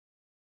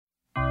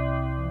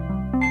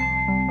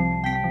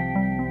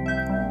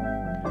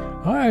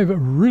I've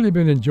really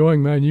been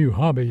enjoying my new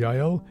hobby,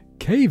 Yael,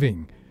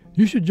 caving.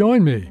 You should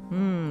join me.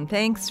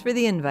 Thanks for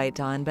the invite,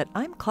 Don, but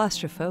I'm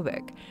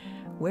claustrophobic.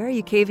 Where are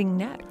you caving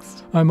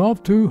next? I'm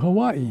off to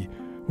Hawaii,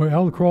 where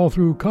I'll crawl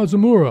through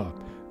Kazumura.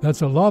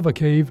 That's a lava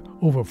cave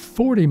over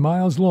 40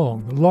 miles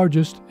long, the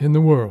largest in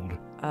the world.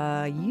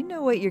 You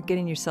know what you're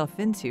getting yourself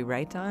into,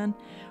 right, Don?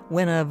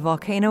 When a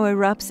volcano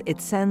erupts, it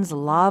sends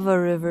lava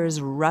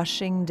rivers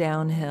rushing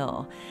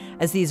downhill.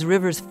 As these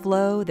rivers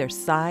flow, their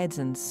sides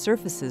and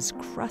surfaces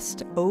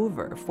crust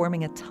over,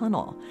 forming a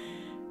tunnel.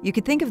 You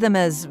could think of them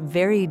as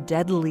very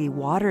deadly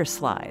water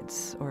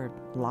slides, or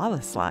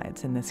lava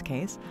slides in this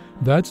case.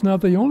 That's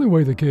not the only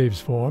way the caves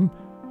form.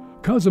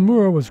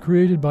 Kazumura was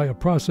created by a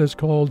process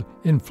called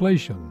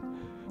inflation.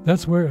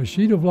 That's where a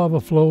sheet of lava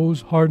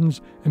flows,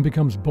 hardens, and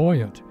becomes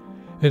buoyant.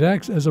 It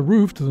acts as a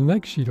roof to the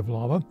next sheet of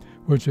lava,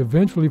 which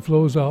eventually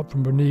flows out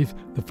from beneath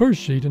the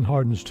first sheet and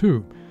hardens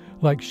too.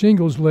 Like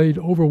shingles laid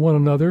over one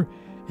another,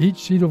 each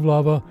sheet of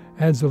lava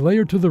adds a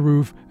layer to the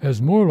roof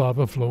as more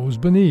lava flows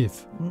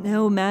beneath.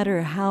 No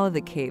matter how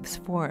the caves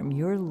form,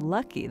 you're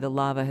lucky the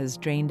lava has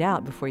drained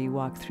out before you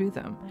walk through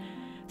them.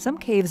 Some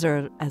caves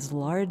are as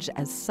large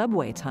as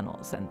subway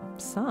tunnels, and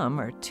some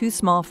are too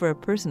small for a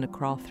person to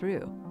crawl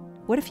through.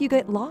 What if you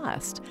get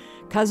lost?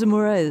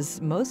 Kazumura is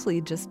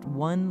mostly just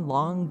one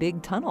long,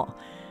 big tunnel.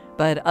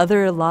 But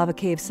other lava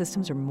cave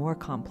systems are more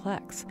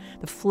complex.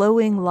 The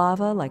flowing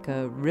lava, like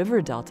a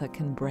river delta,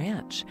 can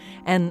branch,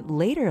 and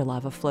later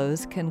lava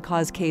flows can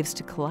cause caves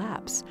to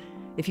collapse.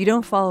 If you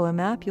don't follow a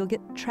map, you'll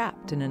get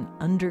trapped in an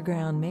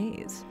underground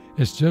maze.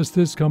 It's just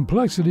this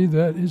complexity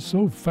that is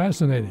so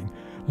fascinating.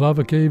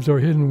 Lava caves are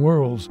hidden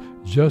worlds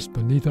just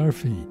beneath our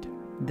feet.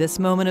 This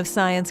Moment of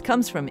Science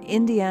comes from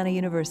Indiana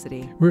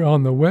University. We're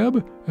on the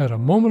web at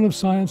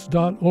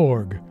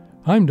amomentofscience.org.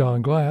 I'm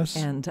Don Glass.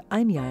 And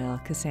I'm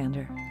Yael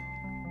Cassander.